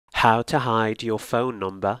How to hide your phone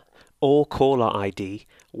number or caller ID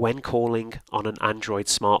when calling on an Android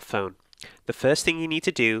smartphone. The first thing you need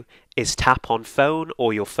to do is tap on phone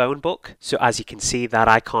or your phone book. So as you can see, that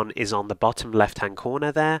icon is on the bottom left hand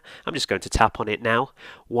corner there. I'm just going to tap on it now.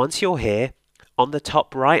 Once you're here, on the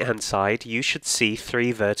top right hand side, you should see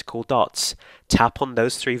 3 vertical dots. Tap on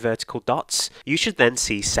those 3 vertical dots. You should then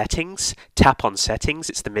see settings. Tap on settings,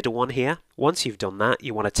 it's the middle one here. Once you've done that,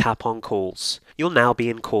 you want to tap on calls. You'll now be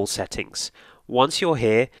in call settings. Once you're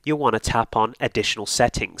here, you'll want to tap on additional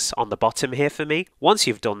settings on the bottom here for me. Once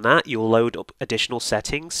you've done that, you'll load up additional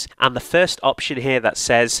settings, and the first option here that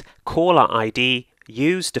says caller ID,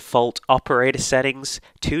 use default operator settings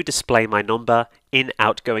to display my number in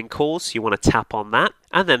outgoing calls. You want to tap on that,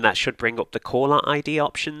 and then that should bring up the caller ID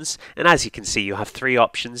options. And as you can see, you have 3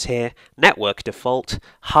 options here: network default,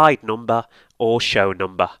 hide number, or show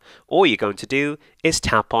number. All you're going to do is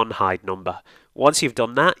tap on hide number. Once you've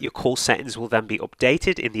done that, your call settings will then be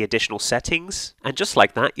updated in the additional settings, and just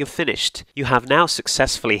like that, you're finished. You have now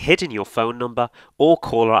successfully hidden your phone number or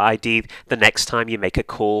caller ID the next time you make a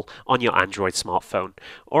call on your Android smartphone.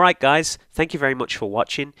 Alright guys, thank you very much for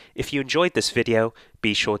watching. If you enjoyed this video,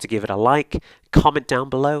 be sure to give it a like, comment down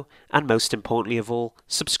below, and most importantly of all,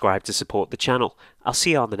 subscribe to support the channel. I'll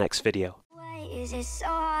see you on the next video. Why is it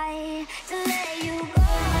so